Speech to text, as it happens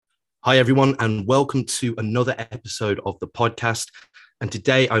Hi, everyone, and welcome to another episode of the podcast. And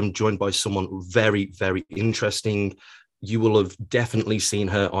today I'm joined by someone very, very interesting. You will have definitely seen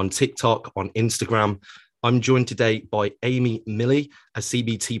her on TikTok, on Instagram. I'm joined today by Amy Milley, a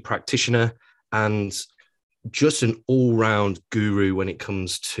CBT practitioner and just an all-round guru when it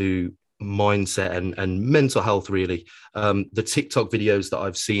comes to mindset and mental health, really. The TikTok videos that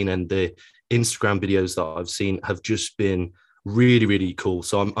I've seen and the Instagram videos that I've seen have just been really, really cool.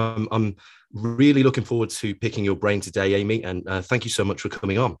 So I'm really looking forward to picking your brain today, Amy, and thank you so much for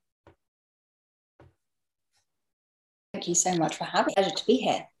coming on. Thank you so much for having me. Pleasure to be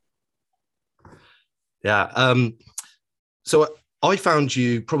here. Yeah. So I found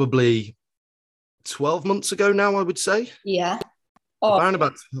you probably 12 months ago now, I would say. Yeah. Around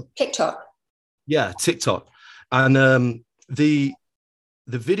about TikTok. Yeah, TikTok. And the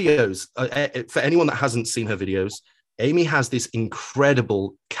videos, for anyone that hasn't seen her videos, Amy has this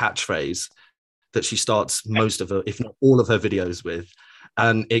incredible catchphrase that she starts most of her, if not all of her videos with.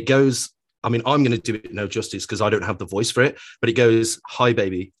 And it goes, I mean, I'm going to do it no justice because I don't have the voice for it, but it goes, "Hi,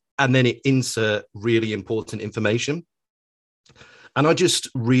 baby." And then it insert really important information. And I just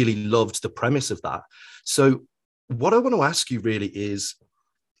really loved the premise of that. So what I want to ask you really is,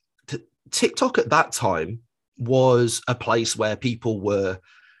 TikTok at that time was a place where people were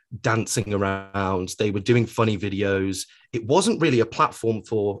dancing around, they were doing funny videos. It wasn't really a platform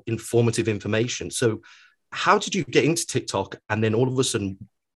for informative information. So how did you get into TikTok? And then all of a sudden,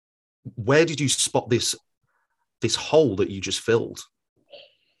 where did you spot this hole that you just filled?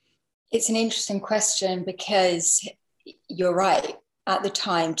 It's an interesting question because you're right. At the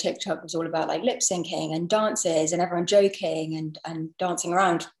time, TikTok was all about like lip syncing and dances and everyone joking and dancing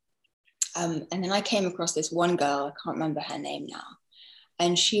around. And then I came across this one girl, I can't remember her name now,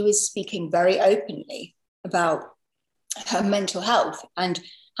 and she was speaking very openly about her mental health and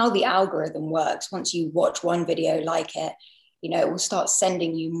how the algorithm works. Once you watch one video like it, it will start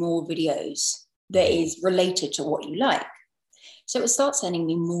sending you more videos that is related to what you like. So it will start sending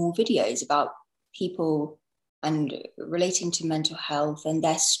me more videos about people and relating to mental health and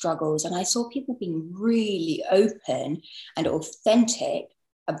their struggles. And I saw people being really open and authentic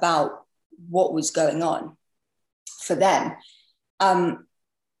about what was going on for them.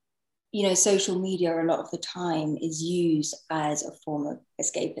 Social media a lot of the time is used as a form of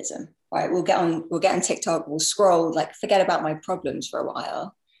escapism, right? We'll get on TikTok, we'll scroll, like forget about my problems for a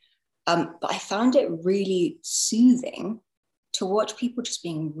while. But I found it really soothing to watch people just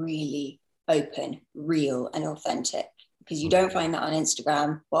being really open, real, and authentic, because you don't find that on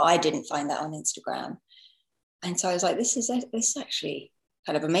Instagram. Well, I didn't find that on Instagram. And so I was like, this is actually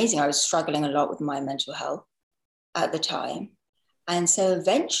kind of amazing. I was struggling a lot with my mental health at the time. And so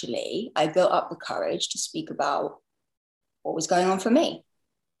eventually I built up the courage to speak about what was going on for me.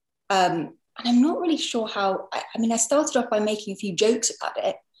 And I'm not really sure how, I started off by making a few jokes about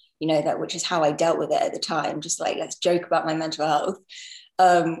it, which is how I dealt with it at the time. Just like, let's joke about my mental health,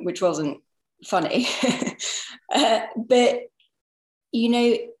 which wasn't funny. But,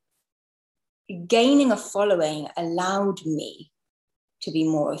 gaining a following allowed me to be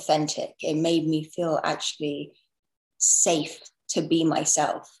more authentic. It made me feel actually safe to be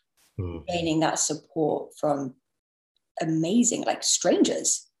myself, gaining that support from amazing, like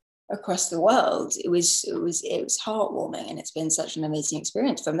strangers across the world. It was heartwarming, and it's been such an amazing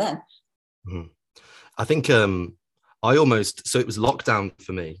experience from then. I think so it was lockdown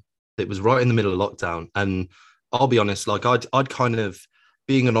for me. It was right in the middle of lockdown, and I'll be honest, like I'd kind of,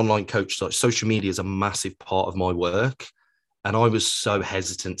 being an online coach, like social media is a massive part of my work, and I was so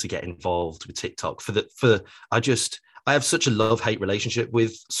hesitant to get involved with TikTok I have such a love-hate relationship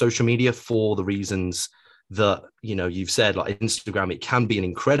with social media for the reasons that, you've said. Like Instagram, it can be an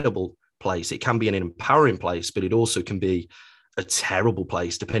incredible place. It can be an empowering place, but it also can be a terrible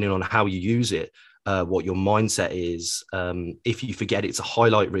place depending on how you use it, what your mindset is. If you forget it's a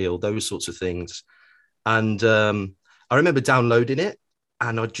highlight reel, those sorts of things. And I remember downloading it,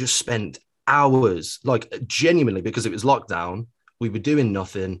 and I just spent hours, like genuinely, because it was lockdown, we were doing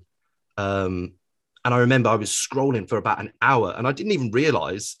nothing. And I remember I was scrolling for about an hour, and I didn't even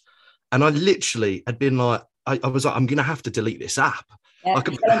realize. And I literally had been like, I was like, I'm going to have to delete this app. Yeah, Like,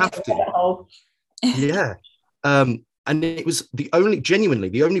 I'm going to have to. Yeah. And it was the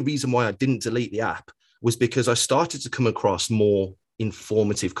only reason why I didn't delete the app was because I started to come across more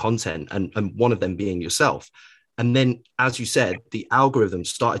informative content, and one of them being yourself. And then, as you said, the algorithm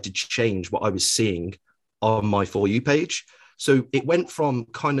started to change what I was seeing on my For You page. So it went from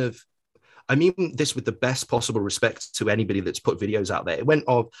kind of, I mean this with the best possible respect to anybody that's put videos out there. It went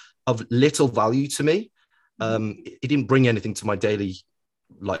of little value to me. It didn't bring anything to my daily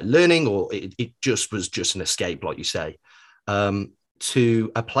like learning, or it just was just an escape, like you say,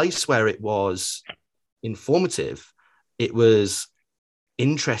 to a place where it was informative, it was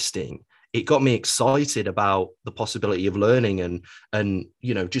interesting. It got me excited about the possibility of learning and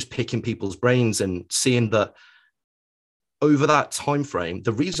just picking people's brains and seeing that over that time frame.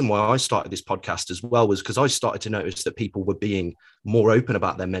 The reason why I started this podcast as well was because I started to notice that people were being more open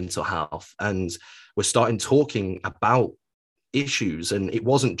about their mental health and were starting talking about issues. And it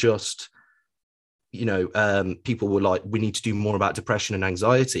wasn't just people were like, we need to do more about depression and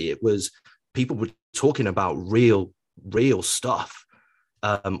anxiety. It was people were talking about real stuff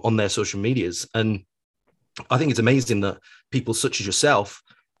on their social medias. And I think it's amazing that people such as yourself,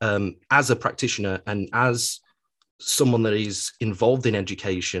 as a practitioner and as someone that is involved in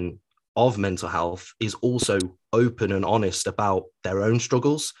education of mental health, is also open and honest about their own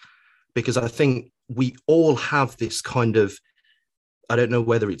struggles. Because I think we all have this kind of, I don't know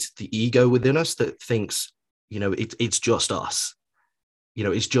whether it's the ego within us that thinks, it's just us,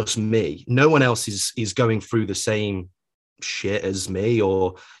 it's just me. No one else is going through the same shit as me,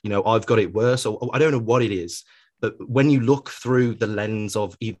 or, I've got it worse, or I don't know what it is. But when you look through the lens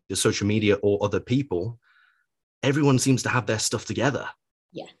of either social media or other people, everyone seems to have their stuff together.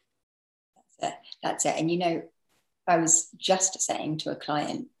 Yeah, that's it. And, I was just saying to a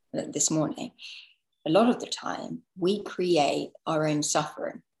client this morning, a lot of the time we create our own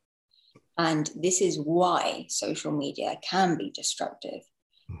suffering. And this is why social media can be destructive.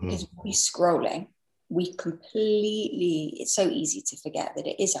 Mm-hmm. Because we're scrolling, it's so easy to forget that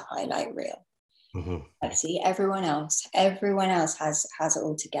it is a highlight reel. Mm-hmm. I see everyone else has it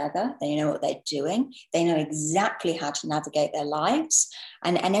all together. They know what they're doing. They know exactly how to navigate their lives,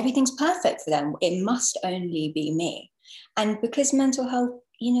 and everything's perfect for them. It must only be me. And because mental health,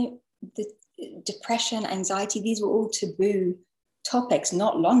 the depression, anxiety, these were all taboo topics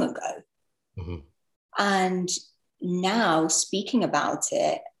not long ago. Mm-hmm. And now speaking about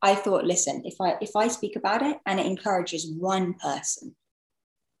it, I thought, listen, if I speak about it and it encourages one person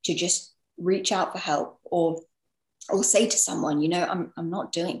to just reach out for help, or say to someone, I'm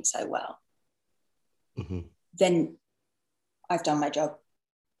not doing so well, mm-hmm. then I've done my job.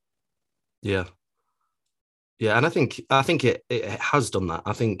 Yeah. And I think it has done that.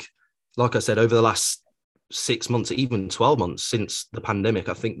 I think, like I said, over the last 6 months, even 12 months since the pandemic,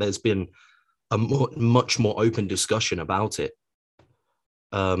 I think there's been a much more open discussion about it.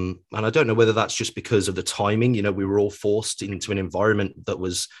 And I don't know whether that's just because of the timing. We were all forced into an environment that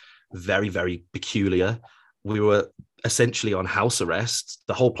was very, very peculiar. We were essentially on house arrest.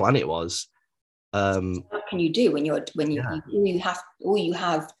 The whole planet was. What can you do when you all you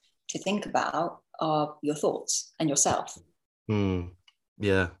have to think about are your thoughts and yourself?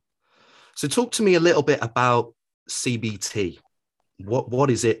 Yeah. So talk to me a little bit about CBT. What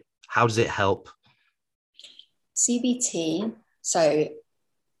is it? How does it help? CBT. So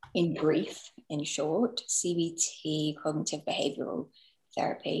in brief, in short, CBT, cognitive behavioral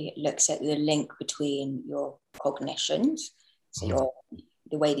therapy, looks at the link between your cognitions, so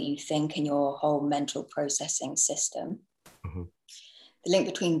the way that you think and your whole mental processing system. Mm-hmm. The link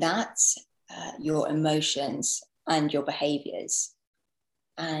between that, your emotions and your behaviors.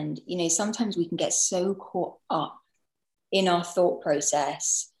 And, sometimes we can get so caught up in our thought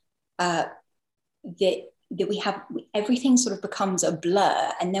process that we have, everything sort of becomes a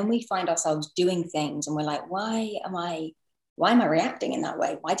blur. And then we find ourselves doing things and we're like, why am I reacting in that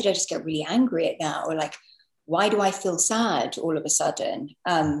way? Why did I just get really angry at that? Or like, why do I feel sad all of a sudden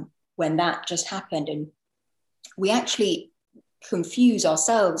when that just happened? And we actually confuse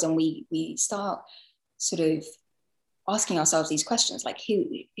ourselves, and we start sort of asking ourselves these questions like, who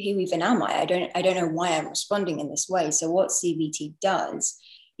even am I? I don't know why I'm responding in this way. So what CBT does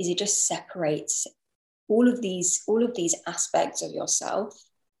is it just separates all of these aspects of yourself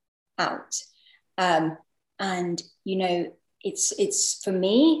out. And it's for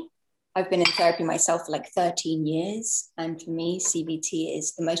me, I've been in therapy myself for like 13 years. And for me, CBT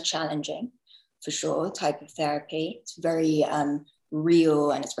is the most challenging, for sure, type of therapy. It's very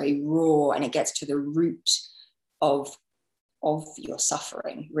real, and it's very raw, and it gets to the root of your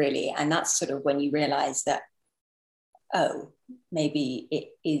suffering, really. And that's sort of when you realize that, oh, maybe it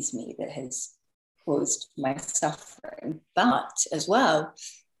is me that has caused my suffering. But as well,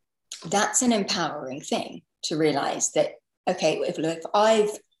 that's an empowering thing to realize that, okay, if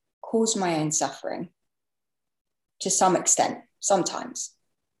I've caused my own suffering to some extent, sometimes,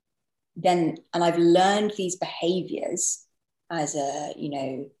 then, and I've learned these behaviors as a,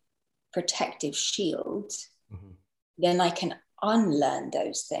 protective shield, mm-hmm. then I can unlearn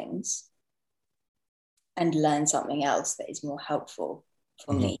those things and learn something else that is more helpful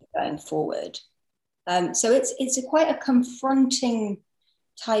for me going forward. So it's quite a confronting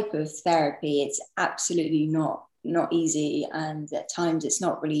type of therapy. It's absolutely not easy, and at times it's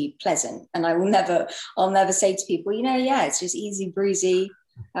not really pleasant. And I'll never say to people, yeah, it's just easy breezy.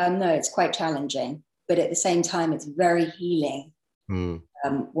 No, it's quite challenging, but at the same time, it's very healing.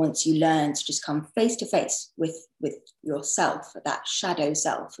 Once you learn to just come face to face with yourself, that shadow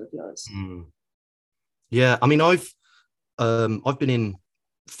self of yours. Yeah, I mean, I've been in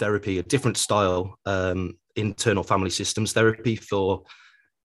therapy, a different style, internal family systems therapy, for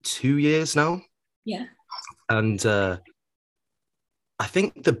 2 years now. Yeah. And I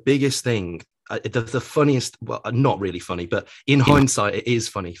think the biggest thing, the funniest, well, not really funny, but in hindsight, it is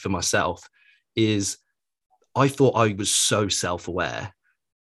funny for myself, is I thought I was so self-aware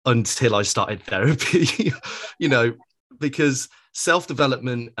until I started therapy, because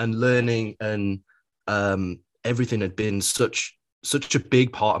self-development and learning and everything had been such a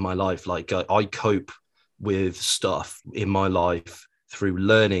big part of my life. Like I cope with stuff in my life through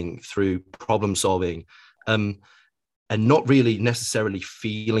learning, through problem solving, and not really necessarily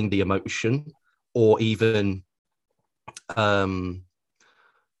feeling the emotion, or even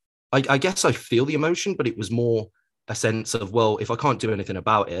I guess I feel the emotion, but it was more a sense of, well, if I can't do anything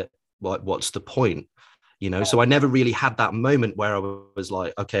about it, what's the point? So I never really had that moment where I was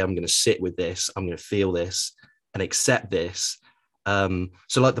like, okay, I'm going to sit with this, I'm going to feel this and accept this. So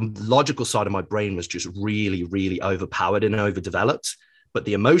like the logical side of my brain was just really, really overpowered and overdeveloped, but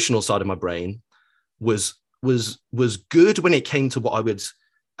the emotional side of my brain was good when it came to what I would,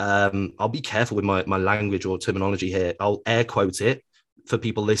 I'll be careful with my language or terminology here. I'll air quote it for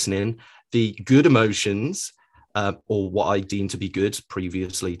people listening. The good emotions, or what I deemed to be good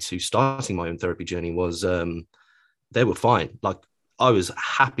previously to starting my own therapy journey, was they were fine. Like I was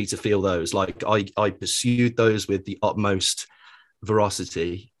happy to feel those. Like I pursued those with the utmost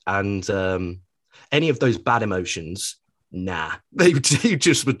veracity, and any of those bad emotions, they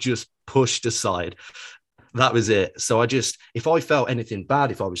just were just pushed aside. That was it. So if I felt anything bad,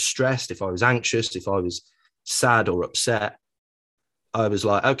 if I was stressed, if I was anxious, if I was sad or upset, I was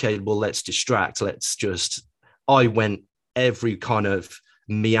like, okay, well, let's distract. I went every kind of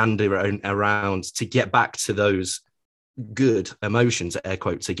meander around to get back to those good emotions, air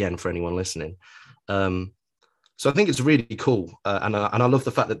quotes again, for anyone listening. So I think it's really cool. And I love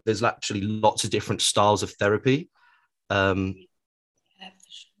the fact that there's actually lots of different styles of therapy. And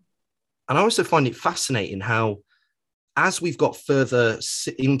I also find it fascinating how, as we've got further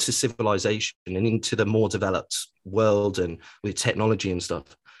into civilization and into the more developed world and with technology and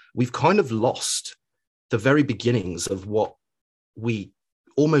stuff, we've kind of lost the very beginnings of what we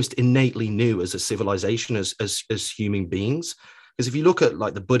almost innately knew as a civilization, as human beings. Because if you look at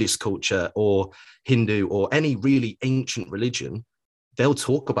like the Buddhist culture or Hindu or any really ancient religion, they'll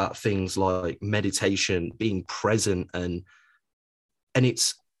talk about things like meditation, being present, and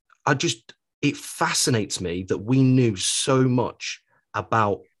it fascinates me that we knew so much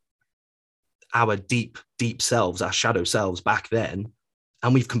about our deep selves, our shadow selves back then,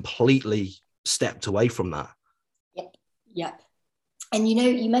 and we've completely stepped away from that. Yep. And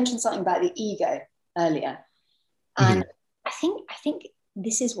you mentioned something about the ego earlier, and I think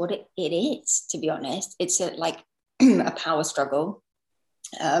this is what it is. To be honest, it's like a power struggle,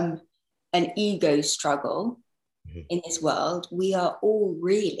 an ego struggle in this world. We are all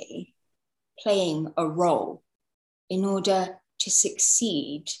really playing a role in order to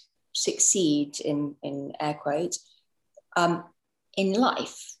succeed in air quotes, in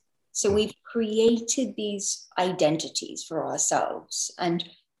life. So we've created these identities for ourselves, and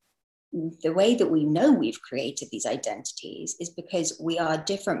the way that we know we've created these identities is because we are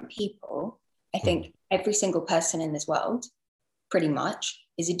different people. I think every single person in this world pretty much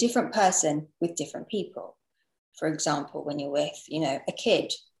is a different person with different people. For example, when you're with a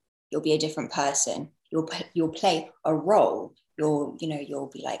kid, you'll be a different person. You'll play a role. You'll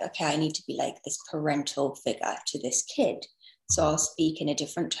be like, okay, I need to be like this parental figure to this kid. So I'll speak in a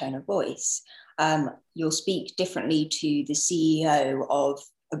different tone of voice. You'll speak differently to the CEO of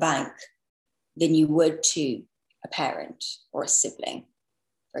a bank than you would to a parent or a sibling,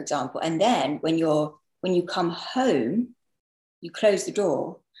 for example. And then when you come home, you close the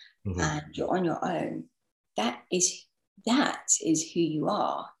door and you're on your own. That is who you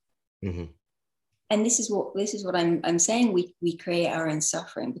are. And this is what I'm saying. We create our own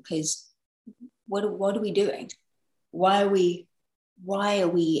suffering because what are we doing? Why are we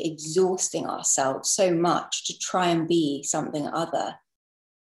exhausting ourselves so much to try and be something other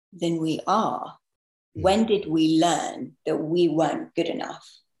than we are? When did we learn that we weren't good enough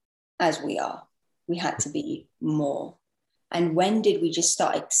as we are? We had to be more. And when did we just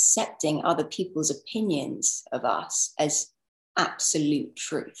start accepting other people's opinions of us as absolute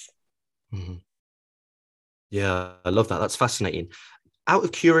truth? Mm-hmm. Yeah, I love that. That's fascinating. Out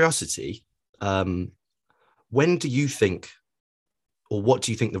of curiosity, when do you think, or what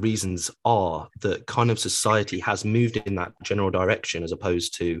do you think the reasons are that kind of society has moved in that general direction as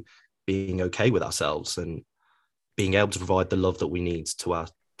opposed to being okay with ourselves and being able to provide the love that we need to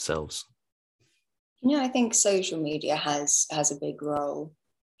ourselves? I think social media has a big role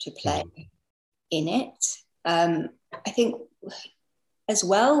to play in it. I think as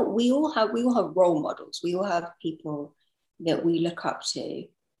well, we all have role models. We all have people that we look up to,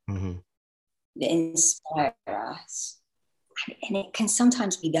 that inspire us, and it can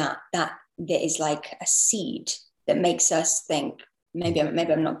sometimes be that is like a seed that makes us think, maybe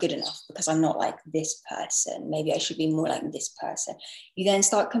I'm not good enough because I'm not like this person. Maybe I should be more like this person. You then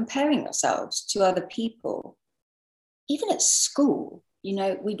start comparing yourselves to other people, even at school.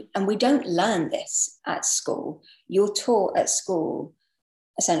 We don't learn this at school. You're taught at school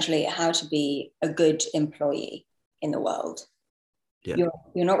essentially how to be a good employee in the world. Yeah.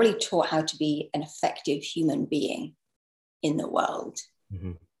 You're not really taught how to be an effective human being in the world.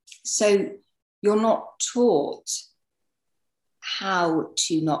 So you're not taught how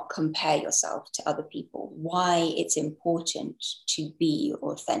to not compare yourself to other people, why it's important to be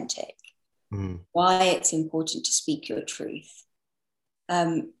authentic, why it's important to speak your truth.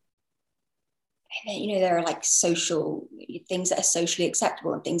 There are like social things that are socially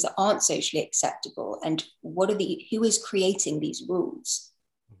acceptable and things that aren't socially acceptable. And who is creating these rules?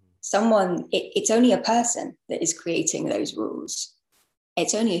 It's only a person that is creating those rules.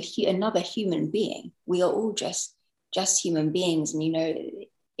 It's only another human being. We are all just human beings. And,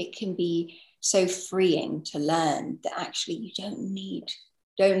 it can be so freeing to learn that actually you don't need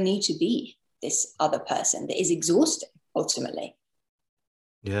to be this other person that is exhausting ultimately.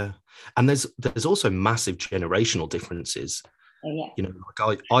 Yeah. And there's also massive generational differences. Oh, yeah.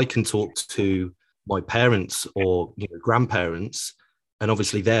 Like I can talk to my parents or grandparents, and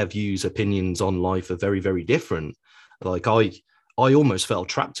obviously their views, opinions on life are very, very different. Like I almost fell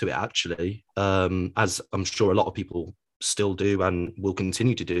trapped to it actually, as I'm sure a lot of people still do and will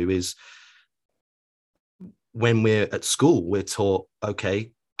continue to do, is when we're at school, we're taught,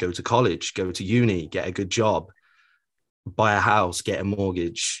 okay, go to college, go to uni, get a good job, buy a house, get a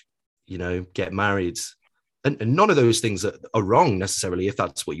mortgage, get married. And none of those things are wrong necessarily if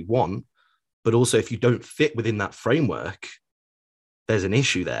that's what you want. But also if you don't fit within that framework, there's an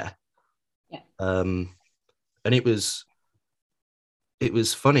issue there. Yeah. And it was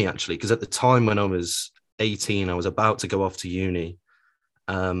funny actually, because at the time when I was 18, I was about to go off to uni.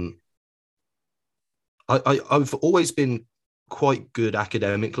 I've always been quite good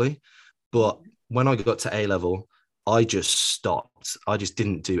academically, but when I got to A level, I just stopped. I just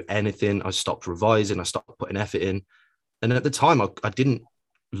didn't do anything. I stopped revising. I stopped putting effort in. And at the time, I didn't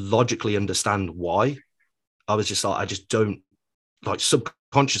logically understand why. I was just like, I just don't, like,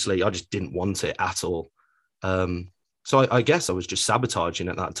 subconsciously, I just didn't want it at all. So I guess I was just sabotaging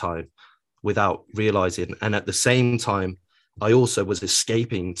at that time without realizing. And at the same time, I also was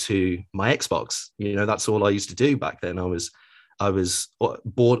escaping to my Xbox. That's all I used to do back then. I was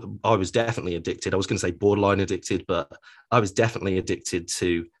bored. I was definitely addicted. I was going to say borderline addicted, but I was definitely addicted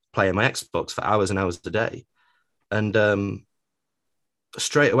to playing my Xbox for hours and hours a day. And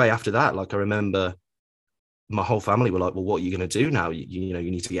straight away after that, like I remember my whole family were like, well, what are you going to do now? You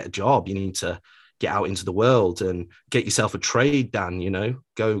need to get a job. You need to get out into the world and get yourself a trade, Dan,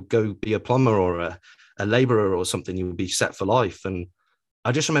 go be a plumber or a laborer or something. You would be set for life. And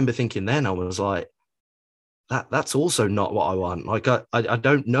I just remember thinking then, I was like, that's also not what I want. Like I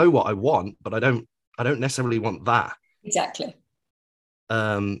don't know what I want, but I don't necessarily want that. Exactly.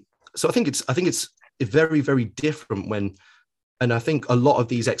 So I think it's very, very different when, and I think a lot of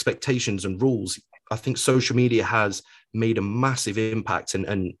these expectations and rules, I think social media has made a massive impact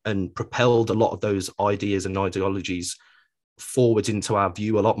and propelled a lot of those ideas and ideologies forward into our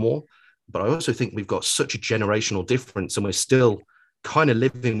view a lot more. But I also think we've got such a generational difference, and we're still kind of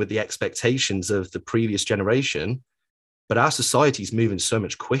living with the expectations of the previous generation. But our society is moving so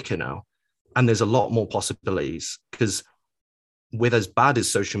much quicker now, and there's a lot more possibilities, because with as bad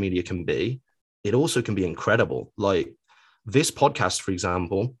as social media can be, it also can be incredible. Like this podcast, for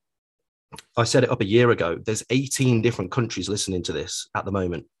example, I set it up a year ago. There's 18 different countries listening to this at the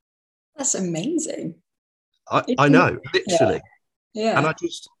moment. That's amazing. I know, literally. Yeah. And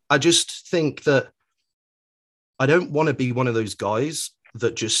I just think that I don't want to be one of those guys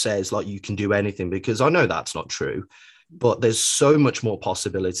that just says like you can do anything, because I know that's not true. But there's so much more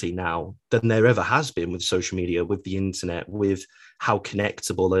possibility now than there ever has been with social media, with the internet, with how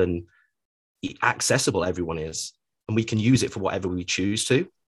connectable and accessible everyone is. And we can use it for whatever we choose to.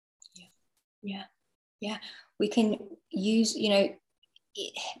 Yeah. We can use,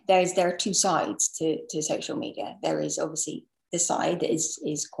 there are two sides to social media. There is obviously the side that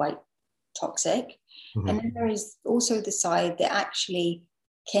is quite toxic. Mm-hmm. And then there is also the side that actually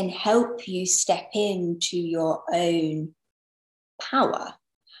can help you step into your own power.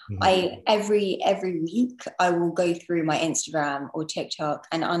 Mm-hmm. Every week I will go through my Instagram or TikTok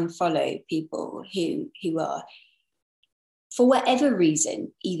and unfollow people who are, for whatever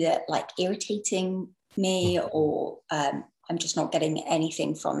reason, either like irritating me or I'm just not getting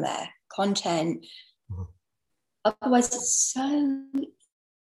anything from their content. Mm-hmm. Otherwise, it's so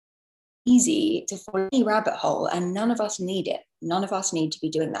easy to fall in any rabbit hole, and none of us need it. None of us need to be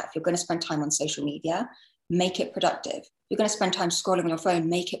doing that. If you're going to spend time on social media, make it productive. If you're going to spend time scrolling on your phone,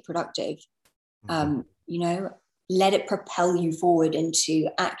 make it productive. Mm-hmm. Let it propel you forward into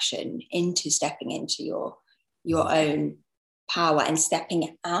action, into stepping into your own power and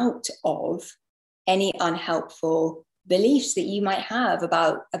stepping out of any unhelpful beliefs that you might have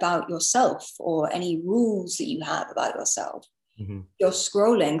about yourself, or any rules that you have about yourself. Mm-hmm. You're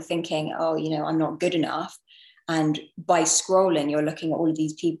scrolling thinking, I'm not good enough. And by scrolling, you're looking at all of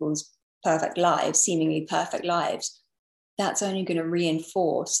these people's perfect lives, seemingly perfect lives. That's only going to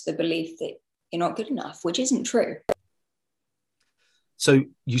reinforce the belief that you're not good enough, which isn't true. So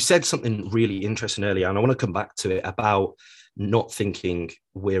you said something really interesting earlier, and I want to come back to it about not thinking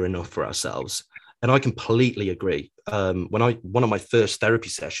we're enough for ourselves. And I completely agree. One of my first therapy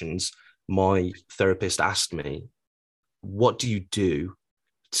sessions, my therapist asked me, what do you do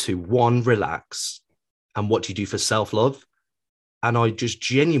to, one, relax, and what do you do for self-love? And I just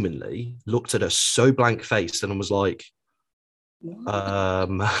genuinely looked at her so blank-faced and I was like,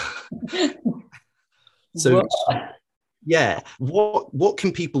 so yeah, what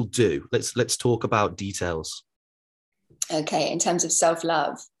can people do? Let's talk about details. Okay, in terms of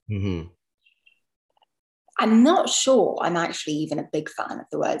self-love. Mm-hmm. I'm not sure I'm actually even a big fan of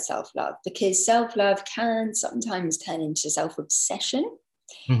the word self-love, because self-love can sometimes turn into self-obsession.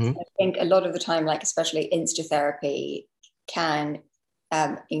 Mm-hmm. So I think a lot of the time, like especially Insta therapy, can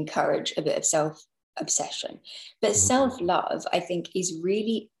encourage a bit of self-obsession. But mm-hmm. self-love, I think, is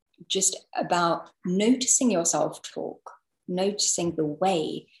really just about noticing your self-talk, noticing the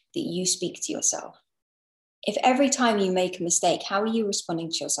way that you speak to yourself. If every time you make a mistake, how are you responding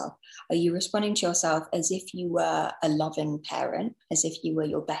to yourself? Are you responding to yourself as if you were a loving parent, as if you were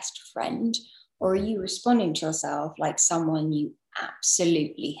your best friend? Or are you responding to yourself like someone you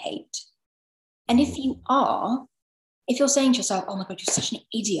absolutely hate? And if you are, if you're saying to yourself, oh my God, you're such an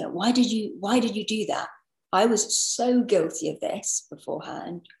idiot. Why did you do that? I was so guilty of this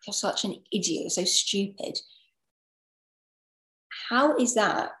beforehand. You're such an idiot. You're so stupid. How is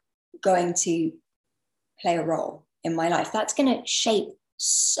that going to play a role in my life? That's going to shape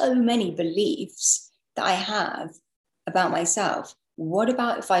so many beliefs that I have about myself. What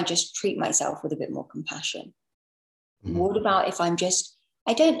about if I just treat myself with a bit more compassion? Mm-hmm. What about if and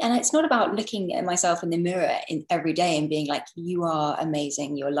it's not about looking at myself in the mirror every day and being like, you are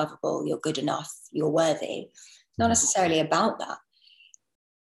amazing, you're lovable, you're good enough, you're worthy. It's not necessarily about that.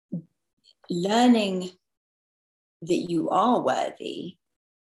 Learning that you are worthy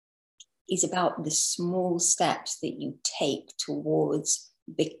is about the small steps that you take towards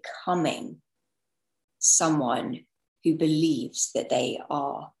becoming someone who believes that they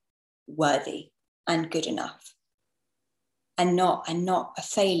are worthy and good enough, and not a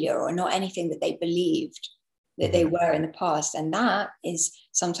failure, or not anything that they believed that they were in the past. And that is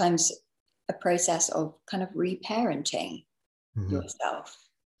sometimes a process of kind of reparenting yourself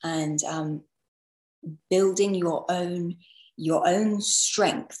and building your own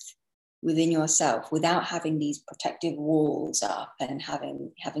strength within yourself without having these protective walls up and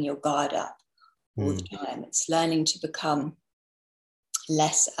having your guard up all the time. It's learning to become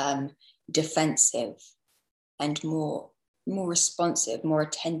less defensive and more responsive, more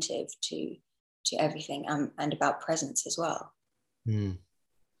attentive to everything, and about presence as well.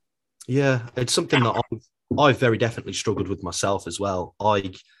 Yeah, it's something that I've very definitely struggled with myself as well.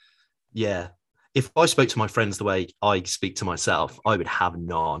 If I spoke to my friends the way I speak to myself, I would have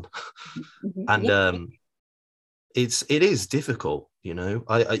none. And it is difficult,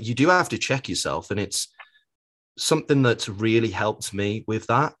 you do have to check yourself. And it's something that's really helped me with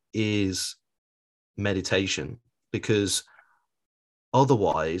that is meditation, because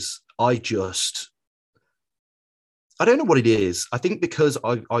otherwise I I don't know what it is. I think because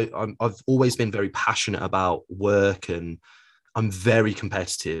I've always been very passionate about work, and I'm very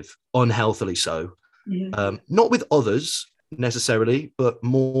competitive, unhealthily so. Not with others necessarily, but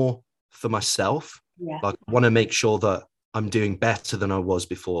more for myself. Yeah. Like, I want to make sure that I'm doing better than I was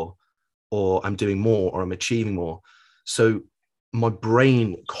before, or I'm doing more, or I'm achieving more. So my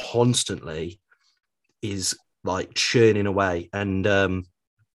brain constantly is like churning away. And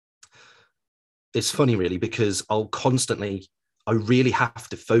it's funny really, because I really have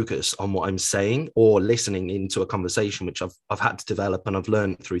to focus on what I'm saying or listening into a conversation, which I've had to develop and I've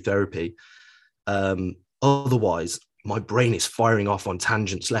learned through therapy. Otherwise, my brain is firing off on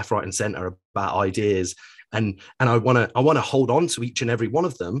tangents left, right, and center about ideas, and I want to hold on to each and every one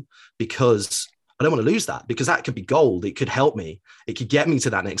of them, because I don't want to lose that, because that could be gold. It could help me. It could get me to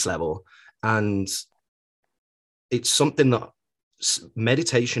that next level, and it's something that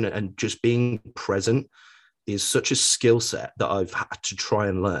meditation and just being present is such a skill set that I've had to try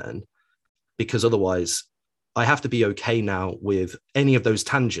and learn, because otherwise I have to be okay now with any of those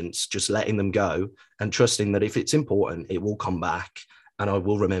tangents, just letting them go and trusting that if it's important, it will come back and I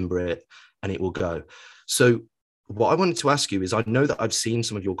will remember it and it will go. So what I wanted to ask you is, I know that I've seen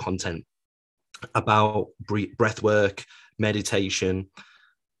some of your content about breath work, meditation.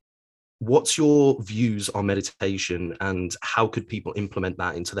 What's your views on meditation, and how could people implement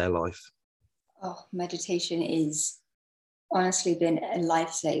that into their life? Oh, meditation is honestly been a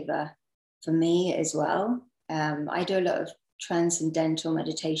lifesaver for me as well. I do a lot of transcendental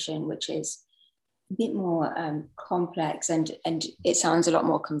meditation, which is a bit more complex, and it sounds a lot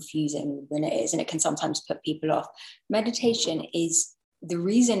more confusing than it is, and it can sometimes put people off. Meditation is, the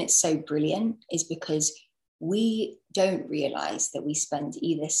reason it's so brilliant is because we don't realize that we spend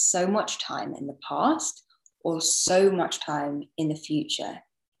either so much time in the past or so much time in the future,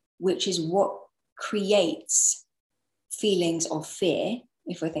 which is what creates feelings of fear.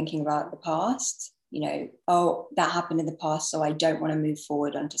 If we're thinking about the past, oh, that happened in the past, so I don't want to move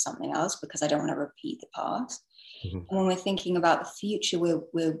forward onto something else because I don't want to repeat the past. And when we're thinking about the future,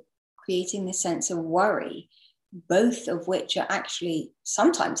 we're creating this sense of worry, both of which are actually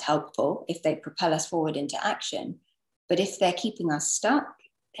sometimes helpful if they propel us forward into action. But if they're keeping us stuck,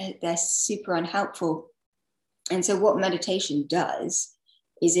 they're super unhelpful. And so what meditation does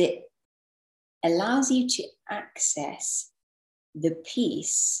is it allows you to access the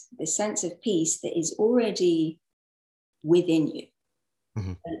peace, the sense of peace that is already within you.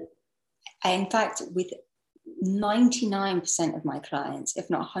 In fact, with 99% of my clients, if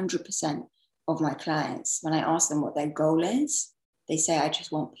not 100% of my clients, when I ask them what their goal is, they say, I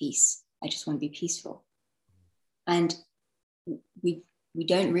just want peace. I just want to be peaceful. And we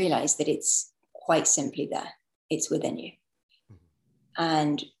don't realize that it's quite simply there. It's within you.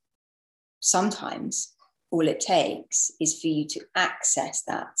 And sometimes all it takes is for you to access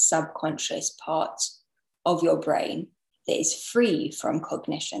that subconscious part of your brain that is free from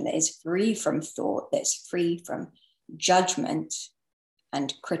cognition, that is free from thought, that's free from judgment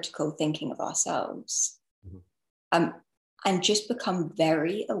and critical thinking of ourselves. And just become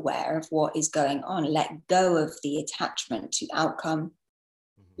very aware of what is going on. Let go of the attachment to outcome.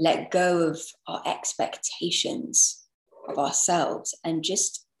 Let go of our expectations of ourselves, and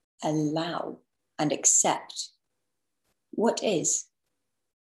just allow and accept what is.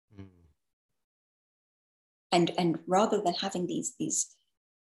 And rather than having these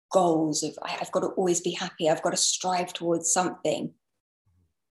goals of I've got to always be happy, I've got to strive towards something,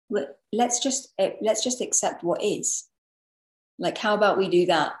 let's just accept what is. Like, how about we do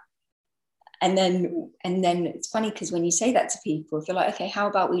that? And then it's funny because when you say that to people, if you're like, okay, how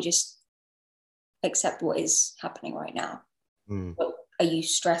about we just accept what is happening right now? Are you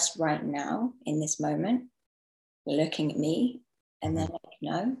stressed right now in this moment? Looking at me, and then like,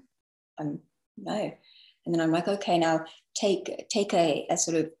 no, I'm no. And then I'm like, okay, now take a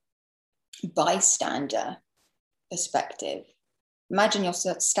sort of bystander perspective. Imagine you're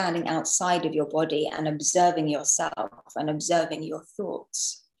standing outside of your body and observing yourself and observing your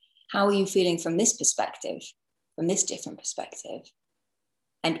thoughts. How are you feeling from this perspective, from this different perspective?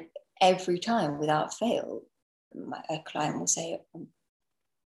 And every time, without fail, a client will say, I'm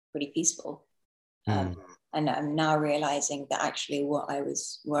pretty peaceful. And I'm now realizing that actually what I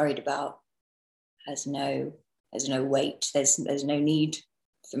was worried about has no weight. There's no need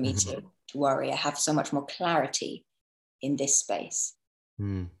for me to worry. I have so much more clarity in this space.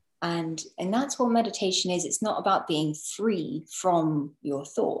 And that's what meditation is. It's not about being free from your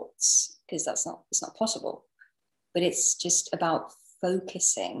thoughts, because it's not possible. But it's just about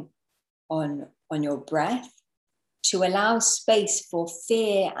focusing on your breath to allow space for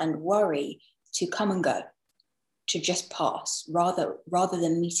fear and worry to come and go, to just pass, rather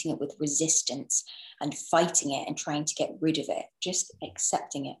than meeting it with resistance and fighting it and trying to get rid of it, just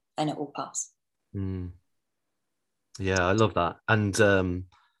accepting it, and it will pass. Yeah, I love that. And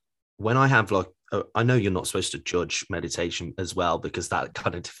when I have like, I know you're not supposed to judge meditation as well, because that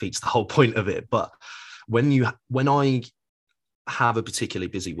kind of defeats the whole point of it. But when I have a particularly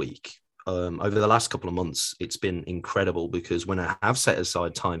busy week, over the last couple of months, it's been incredible, because when I have set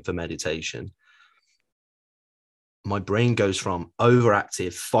aside time for meditation, my brain goes from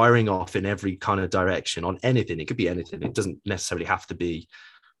overactive, firing off in every kind of direction on anything. It could be anything. It doesn't necessarily have to be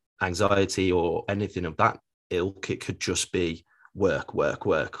anxiety or anything of that ilk. It could just be work,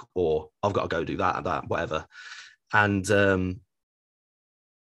 or I've got to go do that, whatever. And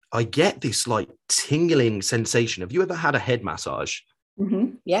I get this like tingling sensation. Have you ever had a head massage?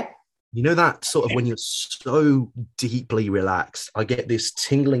 Yeah. You know, that sort of when you're so deeply relaxed, I get this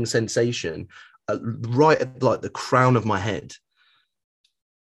tingling sensation right at like the crown of my head.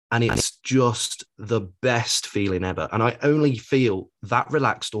 And it's just the best feeling ever. And I only feel that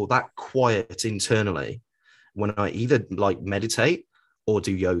relaxed or that quiet internally when I either like meditate or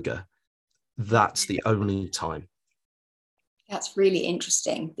do yoga. That's the only time. That's really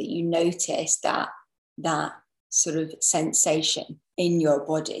interesting that you notice that sort of sensation in your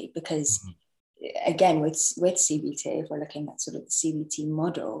body, because again, with CBT, if we're looking at sort of the CBT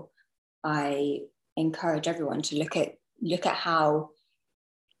model, I encourage everyone to look at how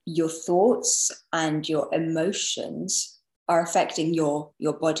your thoughts and your emotions are affecting your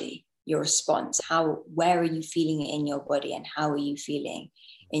body, your response. Where are you feeling it in your body, and how are you feeling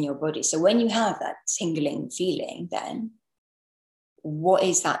in your body? So when you have that tingling feeling, then what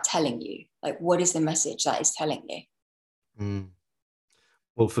is that telling you? Like, what is the message that is telling you?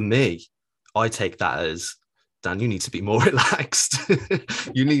 Well, for me, I take that as, Dan, you need to be more relaxed.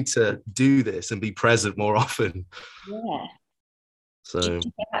 You need to do this and be present more often. Yeah. So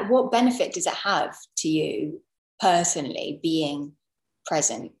what benefit does it have to you personally, being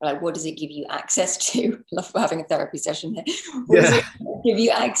present? Like, what does it give you access to? I love having a therapy session here. What does it give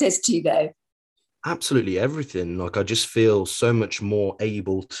you access to, though? Absolutely everything. Like, I just feel so much more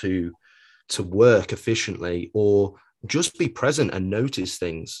able to work efficiently, or just be present and notice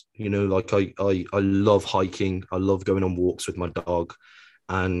things. You know, like I love hiking. I love going on walks with my dog,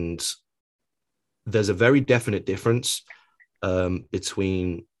 and there's a very definite difference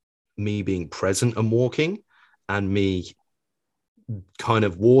between me being present and walking, and me kind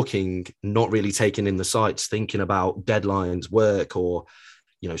of walking, not really taking in the sights, thinking about deadlines, work, or,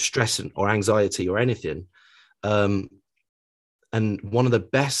 you know, stress or anxiety or anything. And one of the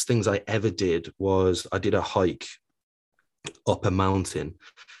best things I ever did was I did a hike up a mountain,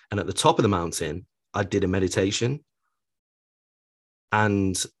 and at the top of the mountain, I did a meditation.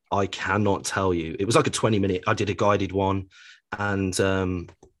 And I cannot tell you, it was like a 20-minute, I did a guided one. And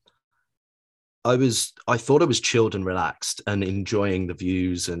I thought I was chilled and relaxed and enjoying the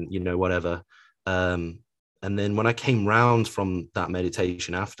views and, you know, whatever. And then when I came round from that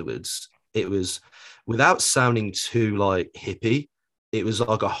meditation afterwards, it was, without sounding too like hippie, it was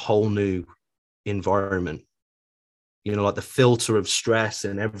like a whole new environment. You know, like the filter of stress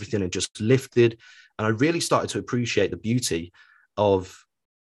and everything had just lifted. And I really started to appreciate the beauty of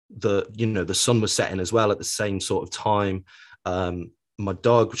the sun was setting as well at the same sort of time. My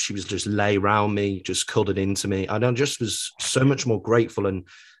dog, she was just lay around me, just cuddled into me. And I just was so much more grateful and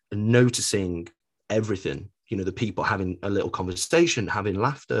noticing everything, you know, the people having a little conversation, having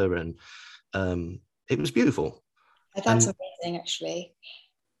laughter, and it was beautiful. That's amazing, actually.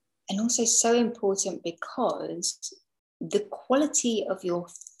 And also so important, because the quality of your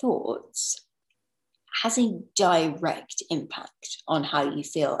thoughts has a direct impact on how you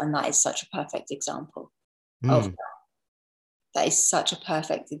feel. And that is such a perfect example of that. That is such a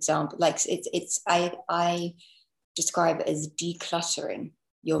perfect example. Like, I describe it as decluttering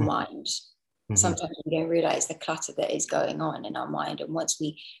your mind. Sometimes we don't realize the clutter that is going on in our mind. And once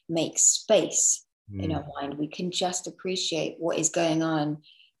we make space in our mind, we can just appreciate what is going on,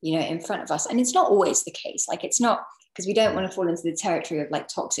 you know, in front of us. And it's not always the case. Like, it's not, because we don't want to fall into the territory of like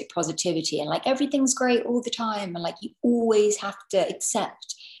toxic positivity and like everything's great all the time. And like, you always have to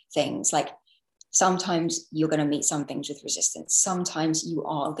accept things. Like, sometimes you're going to meet some things with resistance. Sometimes you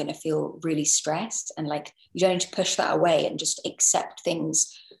are going to feel really stressed, and like, you don't need to push that away and just accept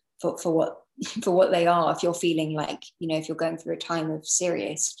things for what they are. If you're feeling like, you know, if you're going through a time of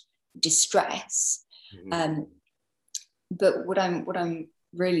serious distress. But what I'm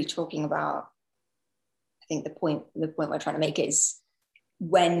really talking about, I think the point we're trying to make is,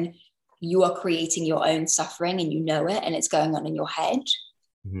 when you are creating your own suffering and you know it and it's going on in your head,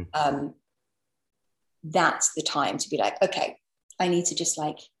 that's the time to be like, okay, I need to just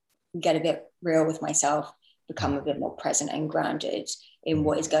like get a bit real with myself, become a bit more present and grounded in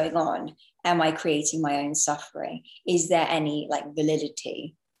what is going on. Am I creating my own suffering? Is there any like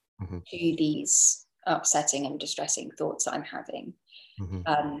validity to these upsetting and distressing thoughts that I'm having?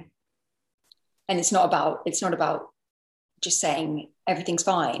 And it's not about just saying everything's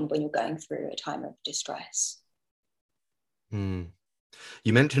fine when you're going through a time of distress. You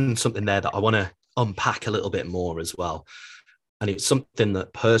mentioned something there that I want to unpack a little bit more as well. And it's something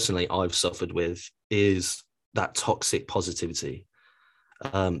that personally I've suffered with, is that toxic positivity.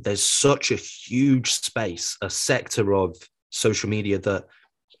 There's such a huge space, a sector of social media that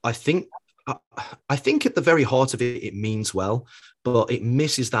I think at the very heart of it, it means well, but it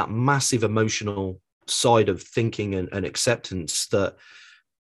misses that massive emotional side of thinking and acceptance that,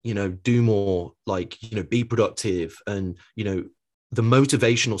 you know, do more, like, you know, be productive. And, you know, the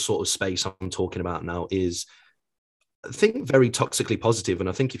motivational sort of space I'm talking about now is, I think, very toxically positive. And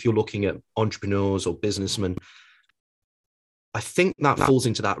I think if you're looking at entrepreneurs or businessmen, I think that falls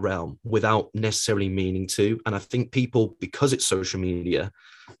into that realm without necessarily meaning to. And I think people, because it's social media,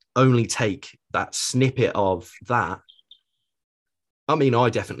 only take that snippet of that. I mean, I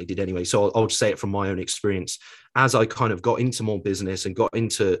definitely did anyway. So I'll just say it from my own experience. As I kind of got into more business and got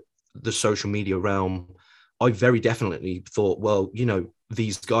into the social media realm, I very definitely thought, well, you know,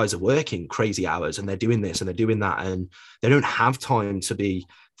 these guys are working crazy hours and they're doing this and they're doing that, and they don't have time to be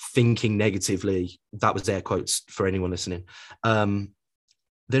thinking negatively. That was air quotes for anyone listening.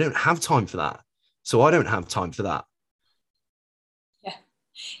 They don't have time for that. So I don't have time for that.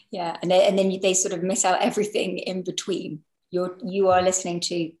 Yeah. And then they sort of miss out everything in between. You are listening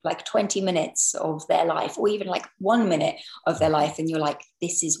to like 20 minutes of their life, or even like 1 minute of their life, and you're like,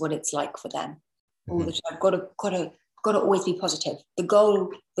 this is what it's like for them all the time. Got to always be positive. The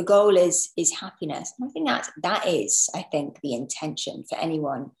goal is happiness. And I think that is, I think, the intention for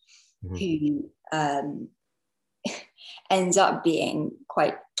anyone who ends up being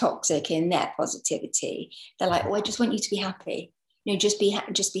quite toxic in their positivity. They're like, oh, I just want you to be happy. You know, just be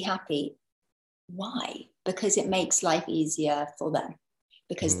happy. Why? Because it makes life easier for them,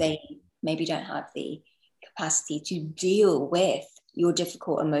 because they maybe don't have the capacity to deal with your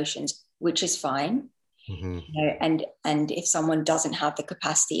difficult emotions, which is fine. You know, and if someone doesn't have the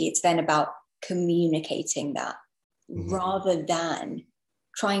capacity, it's then about communicating that rather than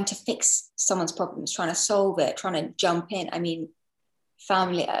trying to fix someone's problems, trying to solve it, trying to jump in. I mean,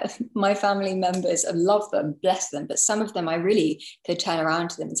 my family members, I love them, bless them, but some of them I really could turn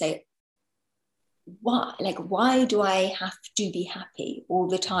around to them and say, why do I have to be happy all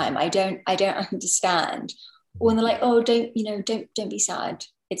the time? I don't understand. When they're like, oh, don't be sad.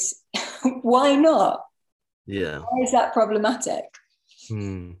 It's why not? Yeah. Why is that problematic?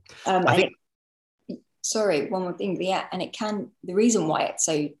 I think, sorry, one more thing. Yeah, and the reason why it's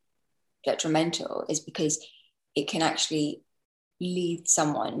so detrimental is because it can actually lead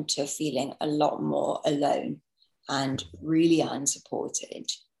someone to feeling a lot more alone and really unsupported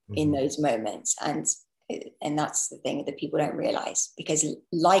in those moments. And that's the thing that people don't realize, because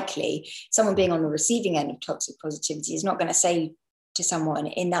likely someone being on the receiving end of toxic positivity is not going to say to someone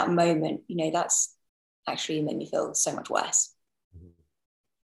in that moment, you know, that's actually made me feel so much worse.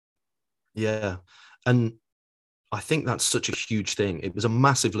 Yeah. And I think that's such a huge thing. It was a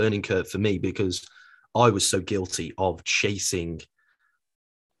massive learning curve for me, because I was so guilty of chasing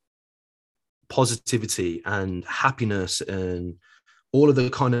positivity and happiness and all of the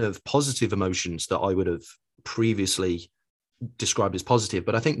kind of positive emotions that I would have previously described as positive.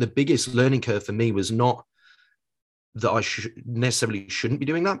 But I think the biggest learning curve for me was not that I necessarily shouldn't be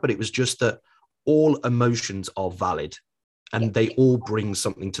doing that, but it was just that all emotions are valid and they all bring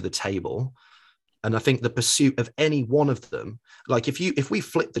something to the table. And I think the pursuit of any one of them, like if we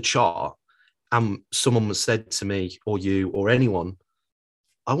flip the chart and someone was said to me or you or anyone,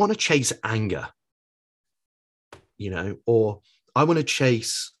 I want to chase anger, you know, or I want to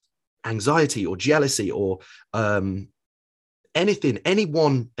chase anxiety or jealousy or anything, any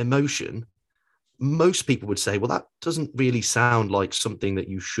one emotion, most people would say, well, that doesn't really sound like something that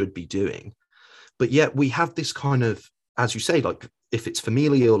you should be doing. But yet we have this kind of, as you say, like if it's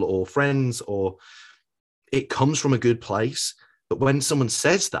familial or friends, or it comes from a good place. But when someone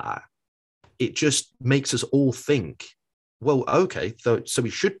says that, it just makes us all think, well, okay, so we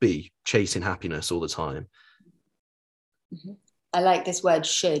should be chasing happiness all the time. I like this word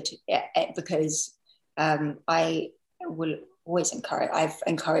should, because I will always I've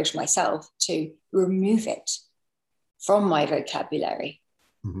encouraged myself to remove it from my vocabulary.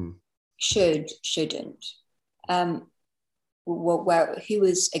 Should, shouldn't. who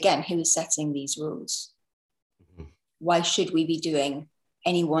was setting these rules? Mhm. Why should we be doing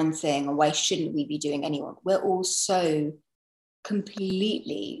any one thing, or why shouldn't we be doing any one? We're all so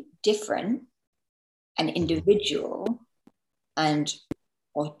completely different and individual and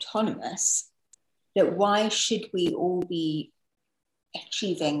autonomous, that why should we all be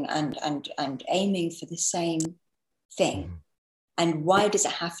achieving and aiming for the same thing? And why does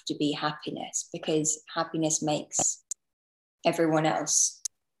it have to be happiness? Because happiness makes everyone else's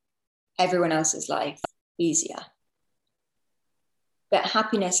life easier. But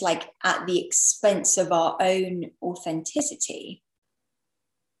happiness, like at the expense of our own authenticity,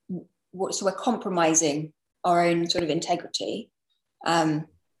 so we're compromising our own sort of integrity and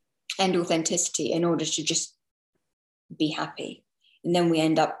authenticity in order to just be happy. And then we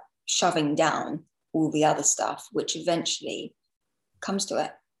end up shoving down all the other stuff, which eventually comes to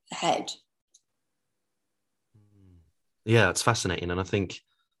a head. Yeah, it's fascinating. And I think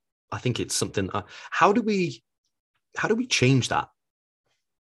it's something, how do we change that?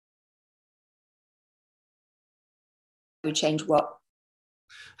 We change what?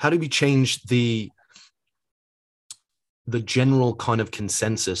 How do we change the general kind of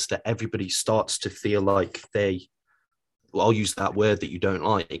consensus that everybody starts to feel like I'll use that word that you don't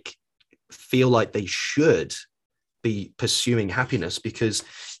like, feel like they should be pursuing happiness? Because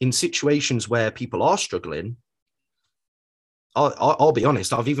in situations where people are struggling, I'll be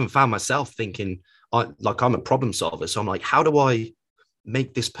honest, I've even found myself thinking, I'm a problem solver. So I'm like, how do I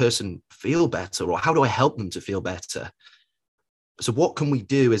make this person feel better? Or how do I help them to feel better? So what can we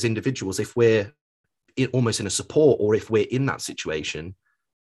do as individuals if we're almost in a support, or if we're in that situation,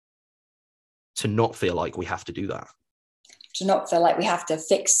 to not feel like we have to do that? To not feel like we have to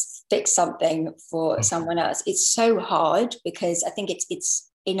fix something for someone else. It's so hard, because I think it's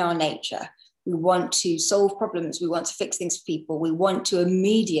in our nature. We want to solve problems. We want to fix things for people. We want to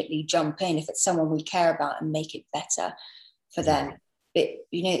immediately jump in if it's someone we care about and make it better for them. But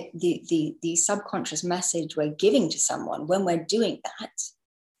the subconscious message we're giving to someone when we're doing that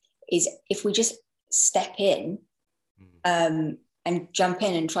is, if we just step in and jump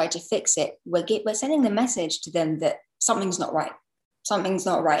in and try to fix it, we're sending the message to them that something's not right. Something's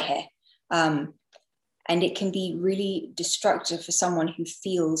not right here. And it can be really destructive for someone who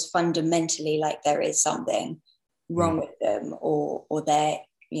feels fundamentally like there is something wrong with them, or they're,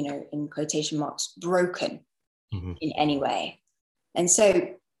 in quotation marks, broken in any way. And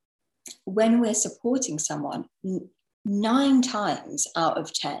so when we're supporting someone, 9 times out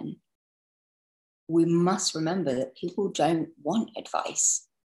of 10, we must remember that people don't want advice.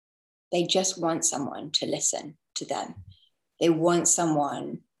 They just want someone to listen to them. They want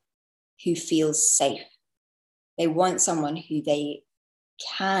someone who feels safe. They want someone who they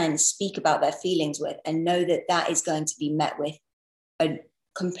can speak about their feelings with, and know that that is going to be met with a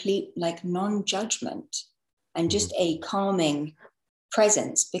complete, non-judgment and just a calming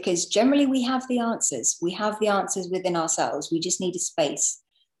presence. Because generally we have the answers. We have the answers within ourselves. We just need a space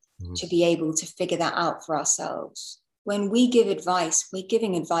to be able to figure that out for ourselves. When we give advice, we're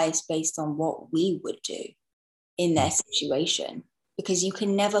giving advice based on what we would do in their situation, because you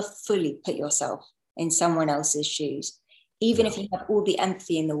can never fully put yourself in someone else's shoes. Even if you have all the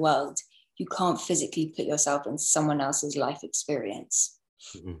empathy in the world, you can't physically put yourself in someone else's life experience.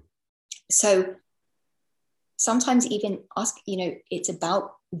 So sometimes even ask, it's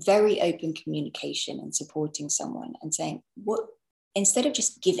about very open communication and supporting someone and saying, instead of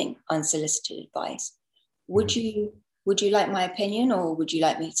just giving unsolicited advice, would you like my opinion, or would you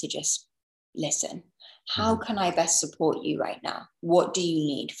like me to just listen? How can I best support you right now? What do you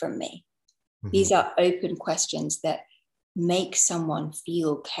need from me? These are open questions that make someone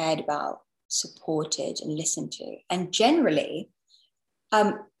feel cared about, supported, and listened to. And generally,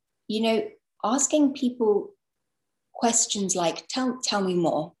 asking people questions like, tell me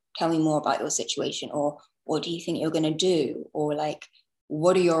more about your situation, or what do you think you're going to do? Or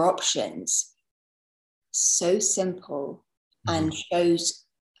what are your options? So simple, and shows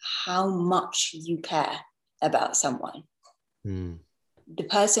how much you care about someone. The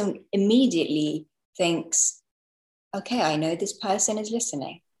person immediately thinks, okay, I know this person is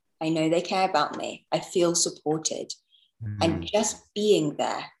listening. I know they care about me. I feel supported. And just being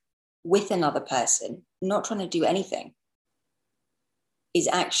there with another person, not trying to do anything, is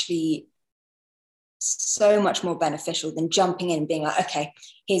actually so much more beneficial than jumping in and being like, okay,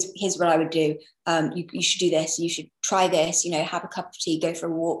 here's what I would do. You should do this. You should try this, have a cup of tea, go for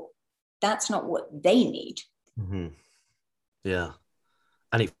a walk. That's not what they need. Yeah.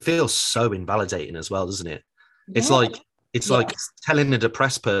 And it feels so invalidating as well, doesn't it? Yeah. It's like telling a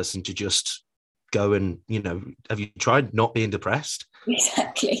depressed person to just go and, have you tried not being depressed?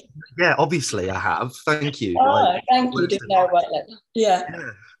 Exactly. Yeah, obviously I have. Thank you. Oh, thank you. Didn't know what that. Yeah.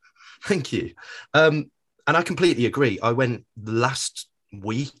 Thank you. And I completely agree. I went last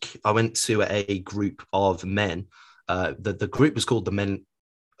week, I went to a group of men. The group was called the Men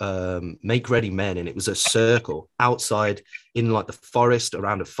Make Ready Men, and it was a circle outside in like the forest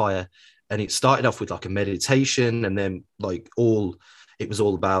around a fire. And it started off with like a meditation, and then it was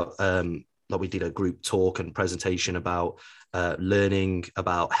all about like we did a group talk and presentation about learning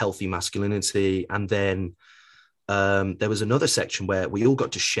about healthy masculinity. And then there was another section where we all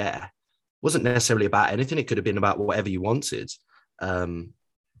got to share. It wasn't necessarily about anything. It could have been about whatever you wanted.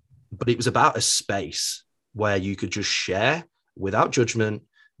 But it was about a space where you could just share without judgment,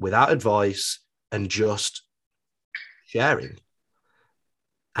 without advice, and just sharing.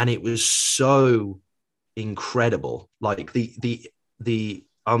 And it was so incredible. Like the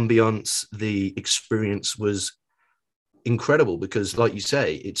ambience, the experience was incredible, because like you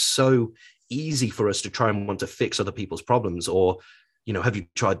say, it's so easy for us to try and want to fix other people's problems, or, have you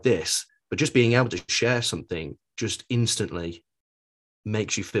tried this? But just being able to share something just instantly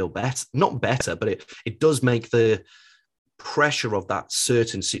makes you feel better. Not better, but it does make the pressure of that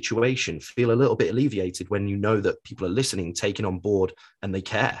certain situation feel a little bit alleviated when you know that people are listening, taking on board, and they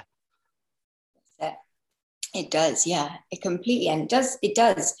care. It does, yeah. It completely, and it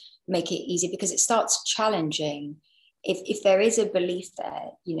does make it easy, because it starts challenging. If there is a belief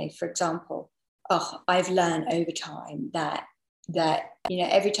there, for example, I've learned over time that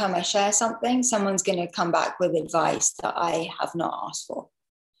every time I share something, someone's going to come back with advice that I have not asked for.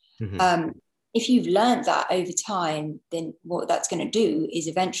 Mm-hmm. If you've learned that over time, then what that's going to do is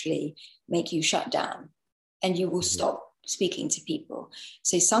eventually make you shut down, and you will mm-hmm. stop speaking to people.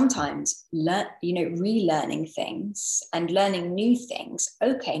 So sometimes relearning things and learning new things.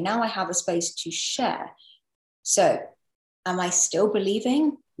 Okay, now I have a space to share. So am I still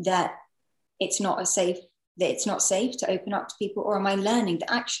believing that it's not safe to open up to people, or am I learning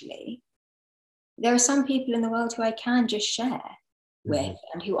that actually there are some people in the world who I can just share mm-hmm. with,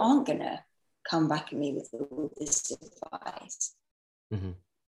 and who aren't going to come back at me with all this advice? Mm-hmm.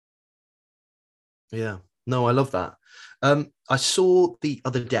 Yeah. No, I love that. I saw the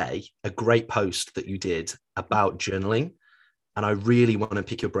other day a great post that you did about journaling, and I really want to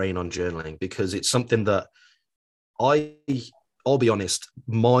pick your brain on journaling, because it's something that I'll be honest,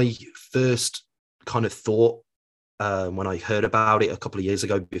 my first kind of thought when I heard about it a couple of years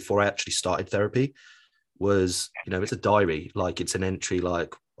ago, before I actually started therapy, was, it's a diary, like it's an entry,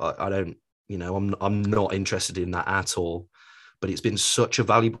 like I don't, I'm not interested in that at all, but it's been such a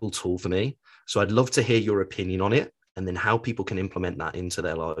valuable tool for me. So I'd love to hear your opinion on it, and then how people can implement that into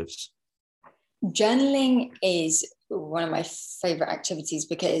their lives. Journaling is one of my favorite activities,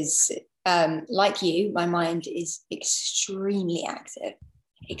 because like you, my mind is extremely active,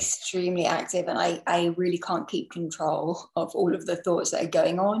 and I really can't keep control of all of the thoughts that are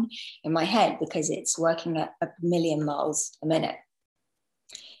going on in my head, because it's working at 1,000,000 miles a minute.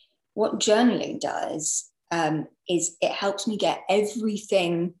 What journaling does is it helps me get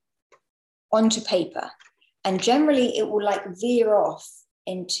everything onto paper, and generally it will veer off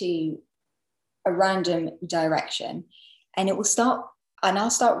into a random direction, and I'll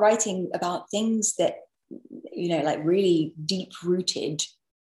start writing about things that, really deep rooted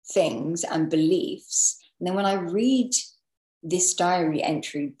things and beliefs. And then when I read this diary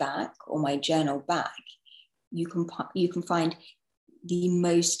entry back, or my journal back, you can find the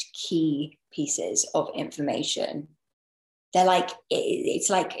most key pieces of information. They're it's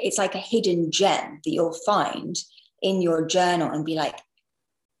like a hidden gem that you'll find in your journal and be like,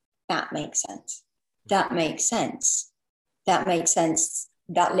 that makes sense. That makes sense. That makes sense.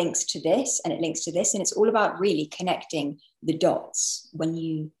 That links to this, and it links to this. And it's all about really connecting the dots. When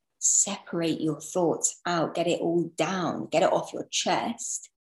you separate your thoughts out, get it all down, get it off your chest,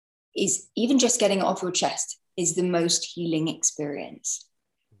 is even just getting it off your chest is the most healing experience.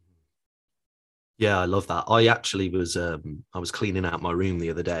 Yeah, I love that. I actually was cleaning out my room the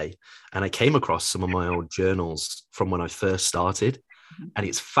other day, and I came across some of my old journals from when I first started. Mm-hmm. And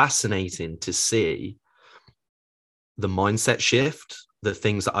it's fascinating to see the mindset shift, the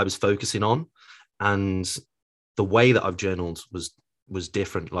things that I was focusing on, and the way that I've journaled was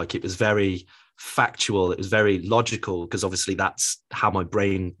different. Like, it was very factual, it was very logical, because obviously that's how my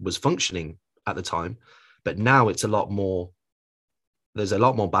brain was functioning at the time. But now it's there's a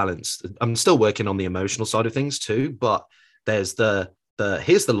lot more balance. I'm still working on the emotional side of things too, but there's the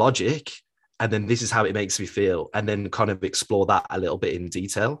here's the logic, and then this is how it makes me feel, and then kind of explore that a little bit in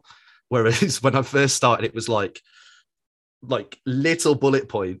detail. Whereas when I first started, it was like little bullet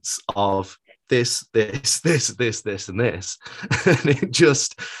points of, this, and this. And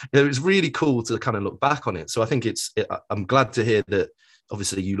it was really cool to kind of look back on it. So I think I'm glad to hear that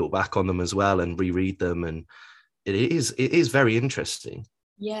obviously you look back on them as well and reread them. And it is very interesting.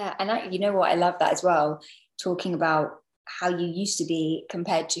 Yeah. And you know what? I love that as well. Talking about how you used to be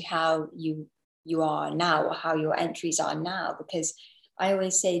compared to how you are now, or how your entries are now, because I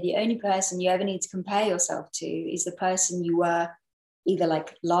always say the only person you ever need to compare yourself to is the person you were either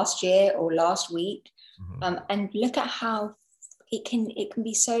like last year or last week. And look at how it can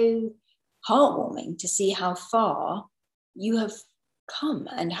be so heartwarming to see how far you have come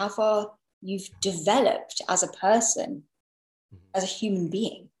and how far you've developed as a person, as a human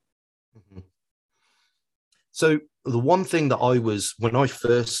being. So the one thing that when I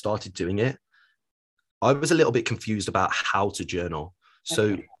first started doing it, I was a little bit confused about how to journal.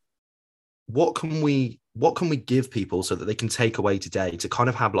 So what can we give people so that they can take away today to kind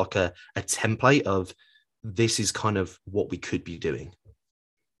of have like a template of this is kind of what we could be doing?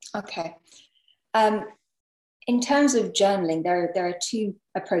 Okay. In terms of journaling, there are two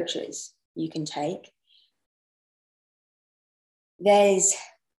approaches you can take. There's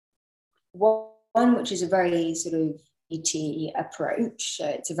one which is a very sort of ET approach.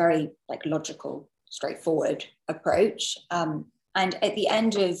 It's a very like logical, straightforward approach. And at the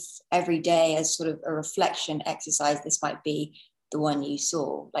end of every day, as sort of a reflection exercise, this might be the one you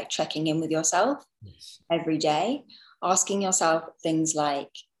saw, like checking in with yourself every day, asking yourself things like,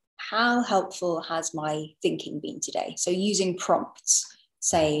 how helpful has my thinking been today? So using prompts,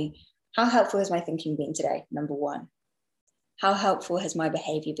 say, how helpful has my thinking been today? Number one. How helpful has my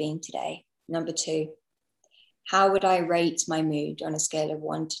behavior been today? Number two. How would I rate my mood on a scale of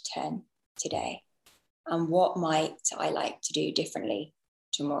 1 to 10 today? And what might I like to do differently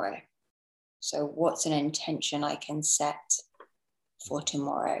tomorrow? So what's an intention I can set for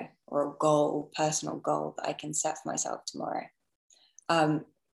tomorrow, or a goal, personal goal that I can set for myself tomorrow?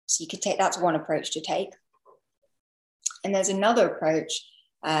 So you could that's one approach to take. And there's another approach,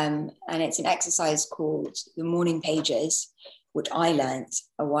 and it's an exercise called the morning pages, which I learned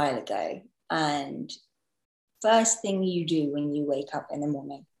a while ago. And first thing you do when you wake up in the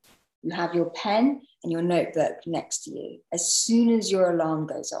morning, you have your pen and your notebook next to you. As soon as your alarm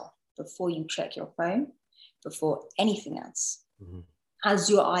goes off, before you check your phone, before anything else, as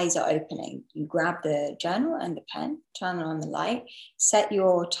your eyes are opening, you grab the journal and the pen, turn on the light, set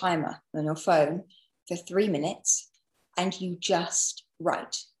your timer on your phone for 3 minutes, and you just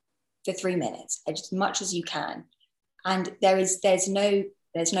write for 3 minutes, as much as you can. And there's no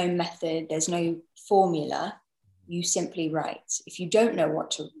method, there's no formula. You simply write. If you don't know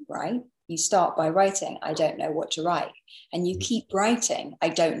what to write, you start by writing, I don't know what to write. And you keep writing, I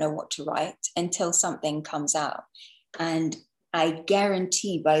don't know what to write, until something comes out. And I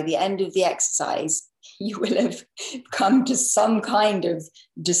guarantee by the end of the exercise, you will have come to some kind of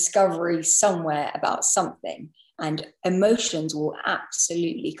discovery somewhere about something, and emotions will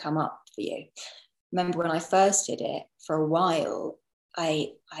absolutely come up for you. Remember when I first did it, for a while,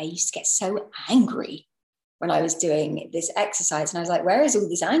 I used to get so angry when I was doing this exercise, and I was like, where is all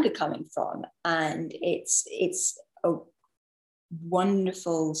this anger coming from? And it's a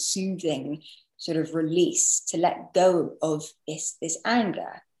wonderful, soothing sort of release to let go of this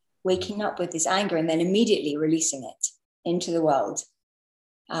anger, waking up with this anger and then immediately releasing it into the world,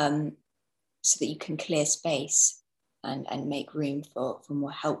 so that you can clear space and make room for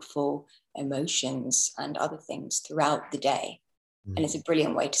more helpful emotions and other things throughout the day. And it's a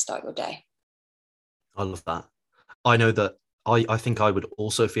brilliant way to start your day. I love that. I know that I think I would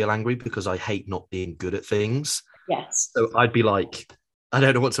also feel angry because I hate not being good at things. Yes. So I'd be like, I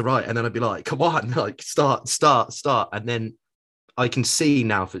don't know what to write. And then I'd be like, come on, like start. And then I can see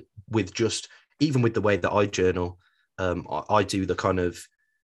now with just, even with the way that I journal, I do the kind of,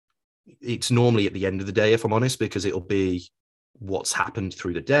 it's normally at the end of the day, if I'm honest, because it'll be what's happened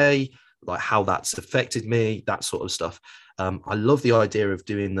through the day, like how that's affected me, that sort of stuff. I love the idea of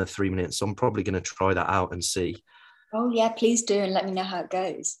doing the 3 minutes. So I'm probably going to try that out and see. Oh yeah, please do, and let me know how it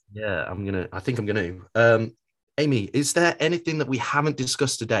goes. Yeah, I think I'm going to. Amy, is there anything that we haven't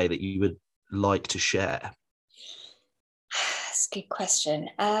discussed today that you would like to share? That's a good question.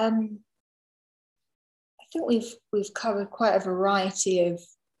 I think we've covered quite a variety of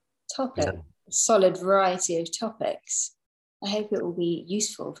topics, a solid variety of topics. I hope it will be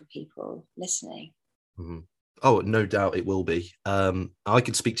useful for people listening. Mm-hmm. Oh, no doubt it will be. I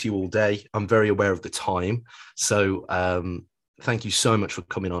could speak to you all day. I'm very aware of the time. So thank you so much for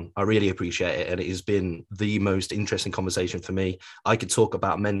coming on. I really appreciate it. And it has been the most interesting conversation for me. I could talk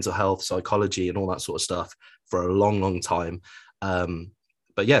about mental health, psychology, and all that sort of stuff for a long, long time.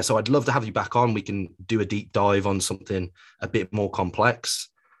 But yeah, so I'd love to have you back on. We can do a deep dive on something a bit more complex.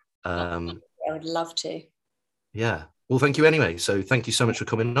 I would love to. Yeah. Well, thank you anyway. So thank you so much for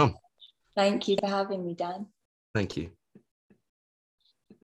coming on. Thank you for having me, Dan. Thank you.